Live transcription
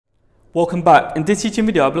Welcome back. In this teaching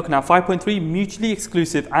video, I'm looking at 5.3 mutually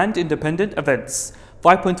exclusive and independent events.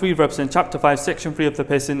 5.3 represents Chapter 5, Section 3 of the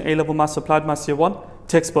Pearson A-Level Maths Applied Maths Year 1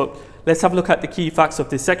 textbook. Let's have a look at the key facts of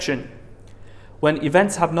this section. When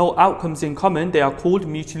events have no outcomes in common, they are called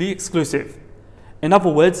mutually exclusive. In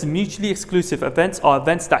other words, mutually exclusive events are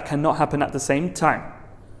events that cannot happen at the same time.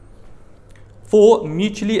 For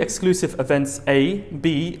mutually exclusive events A,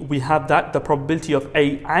 B, we have that the probability of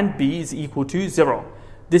A and B is equal to 0.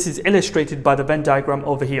 This is illustrated by the Venn diagram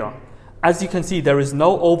over here. As you can see, there is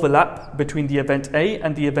no overlap between the event A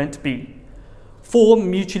and the event B. For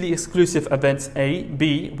mutually exclusive events A,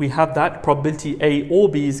 B, we have that probability A or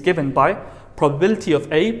B is given by probability of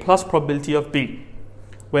A plus probability of B.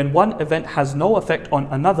 When one event has no effect on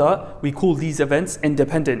another, we call these events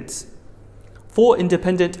independent. For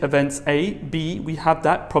independent events A, B, we have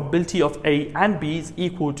that probability of A and B is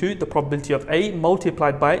equal to the probability of A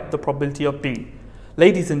multiplied by the probability of B.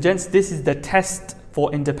 Ladies and gents, this is the test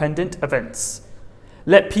for independent events.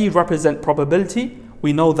 Let P represent probability.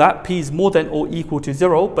 We know that P is more than or equal to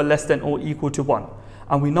 0 but less than or equal to 1.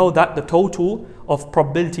 And we know that the total of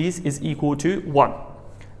probabilities is equal to 1.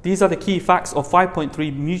 These are the key facts of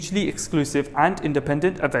 5.3 mutually exclusive and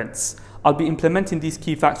independent events. I'll be implementing these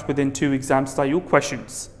key facts within 2 exam style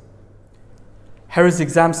questions. Here is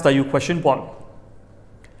exam style question 1.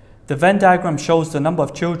 The Venn diagram shows the number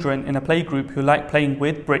of children in a playgroup who like playing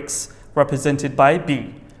with bricks, represented by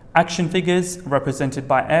B, action figures, represented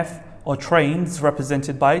by F, or trains,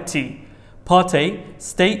 represented by T. Part A,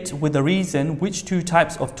 state with a reason which 2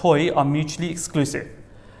 types of toy are mutually exclusive.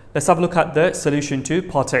 Let's have a look at the solution to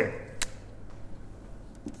Part A.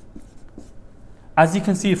 As you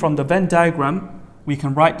can see from the Venn diagram, we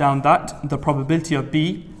can write down that the probability of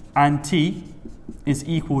B and T is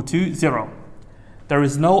equal to 0. There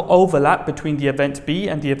is no overlap between the event B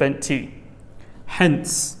and the event T.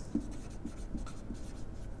 Hence,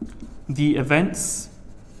 the events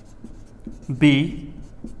B,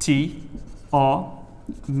 T are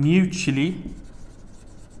mutually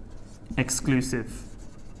exclusive.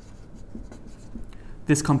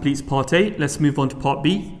 This completes Part A. Let's move on to Part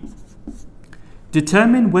B.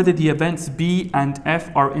 Determine whether the events B and F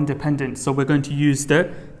are independent. So we're going to use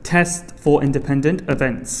the test for independent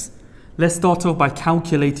events. Let's start off by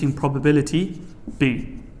calculating probability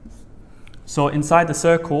B. So inside the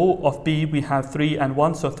circle of B, we have 3 and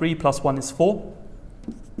 1. So 3 plus 1 is 4.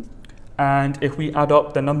 And if we add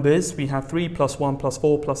up the numbers, we have 3 plus 1 plus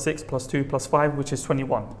 4 plus 6 plus 2 plus 5, which is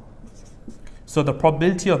 21. So the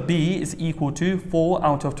probability of B is equal to 4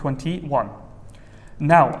 out of 21.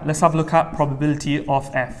 Now, let's have a look at probability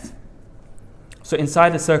of F. So inside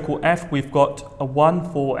the circle F, we've got a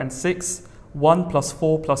 1, 4, and 6. 1 plus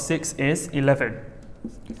 4 plus 6 is 11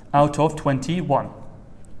 out of 21.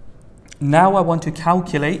 Now I want to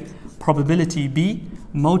calculate probability B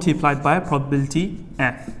multiplied by probability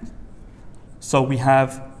F. So we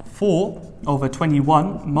have 4 over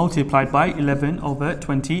 21 multiplied by 11 over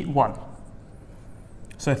 21.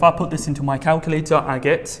 So if I put this into my calculator, I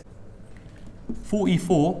get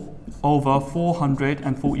 44 over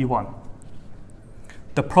 441.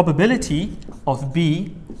 The probability of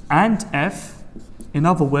B and F, in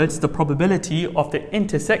other words, the probability of the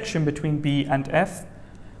intersection between B and F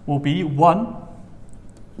will be 1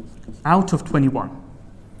 out of 21.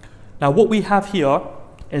 Now what we have here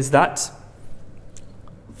is that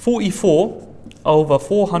 44 over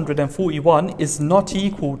 441 is not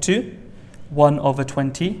equal to 1 over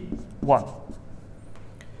 21.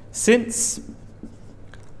 Since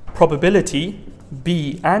probability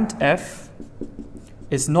B and F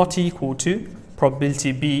is not equal to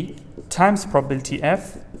probability B times probability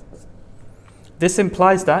F, this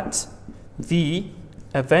implies that the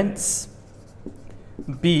events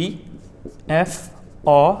B, F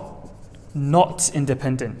are not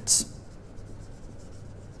independent.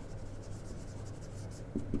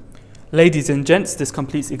 Ladies and gents, this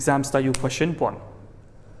completes exam style question 1.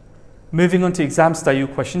 Moving on to exam style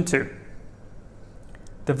question 2.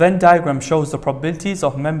 The Venn diagram shows the probabilities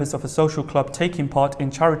of members of a social club taking part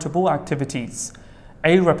in charitable activities.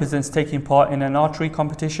 A represents taking part in an archery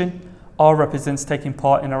competition, R represents taking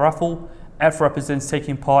part in a raffle, F represents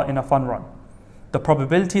taking part in a fun run. The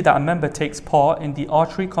probability that a member takes part in the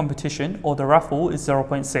archery competition or the raffle is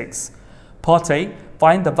 0.6. Part A,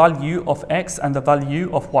 find the value of X and the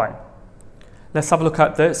value of Y. Let's have a look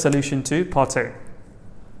at the solution to Part A.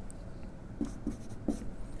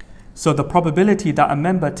 So the probability that a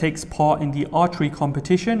member takes part in the archery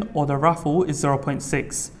competition or the raffle is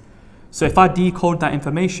 0.6. So if I decode that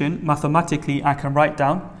information, mathematically I can write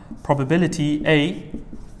down probability A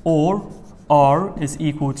or R is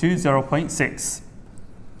equal to 0.6.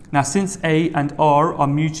 Now, since A and R are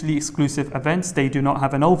mutually exclusive events, they do not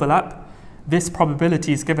have an overlap. This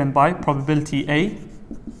probability is given by probability A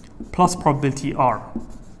plus probability R.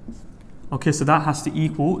 Okay, so that has to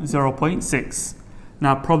equal 0.6.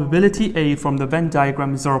 Now, probability A from the Venn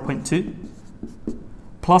diagram is 0.2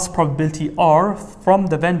 plus probability R from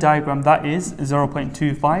the Venn diagram, that is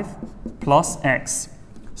 0.25 plus X.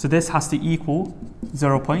 So this has to equal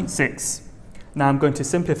 0.6. Now I'm going to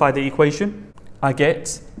simplify the equation. I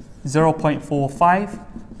get 0.45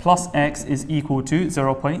 plus X is equal to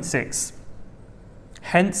 0.6.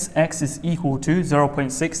 Hence, X is equal to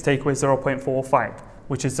 0.6 take away 0.45,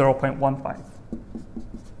 which is 0.15.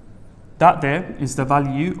 That there is the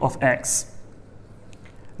value of X.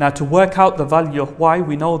 Now, to work out the value of Y,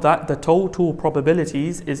 we know that the total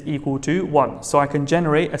probabilities is equal to 1. So I can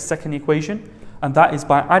generate a second equation, and that is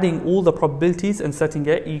by adding all the probabilities and setting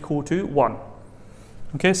it equal to 1.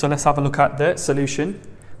 Okay, so let's have a look at the solution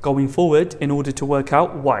going forward in order to work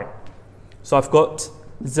out Y. So I've got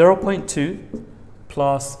 0.2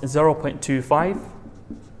 plus 0.25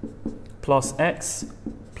 plus X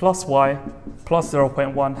plus Y plus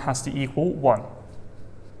 0.1 has to equal 1.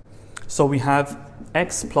 So we have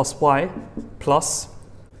X plus Y plus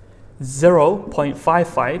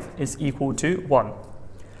 0.55 is equal to 1.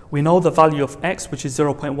 We know the value of X, which is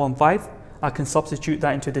 0.15. I can substitute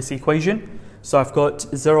that into this equation. So I've got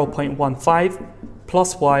 0.15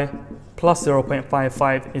 plus Y plus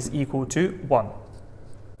 0.55 is equal to 1.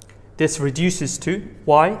 This reduces to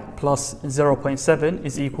Y plus 0.7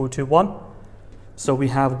 is equal to 1. So we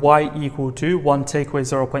have Y equal to 1 take away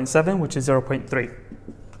 0.7, which is 0.3.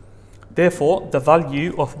 Therefore, the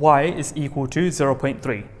value of Y is equal to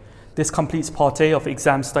 0.3. This completes part A of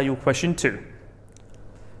exam style question 2.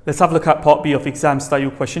 Let's have a look at part B of exam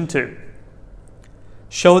style question 2.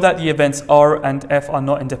 Show that the events R and F are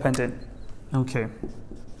not independent. Okay.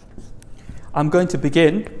 I'm going to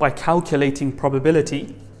begin by calculating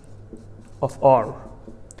probability of R.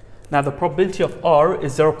 Now, the probability of R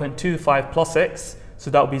is 0.25 plus X, so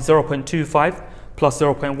that will be 0.25 plus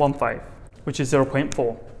 0.15, which is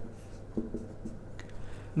 0.4.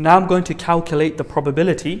 Now I'm going to calculate the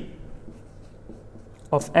probability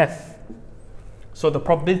of F. So the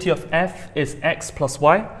probability of F is X plus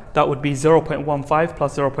Y. That would be 0.15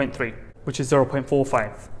 plus 0.3, which is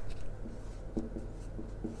 0.45.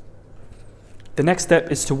 The next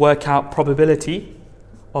step is to work out probability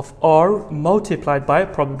of R multiplied by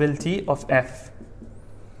probability of F.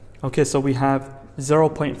 Okay, so we have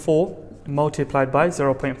 0.4 multiplied by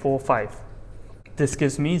 0.45. This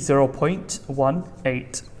gives me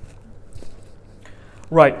 0.18.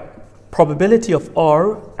 Right, probability of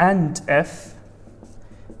R and F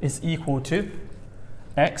is equal to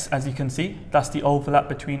X, as you can see. That's the overlap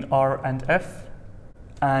between R and F.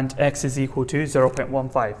 And X is equal to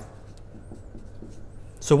 0.15.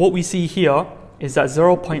 So what we see here is that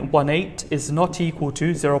 0.18 is not equal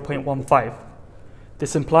to 0.15.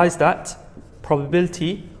 This implies that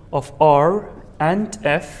probability of R and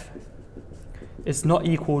F is not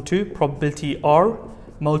equal to probability R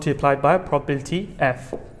multiplied by probability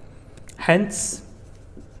F. Hence,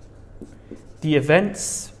 the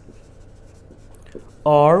events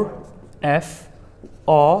R, F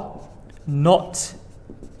are not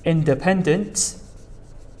independent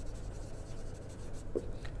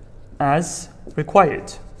as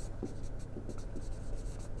required.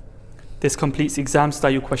 This completes exam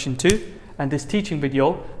style question 2 and this teaching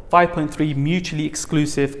video 5.3 mutually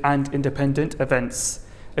exclusive and independent events.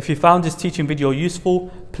 If you found this teaching video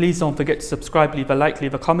useful, please don't forget to subscribe, leave a like,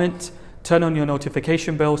 leave a comment, turn on your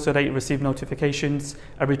notification bell so that you receive notifications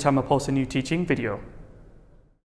every time I post a new teaching video.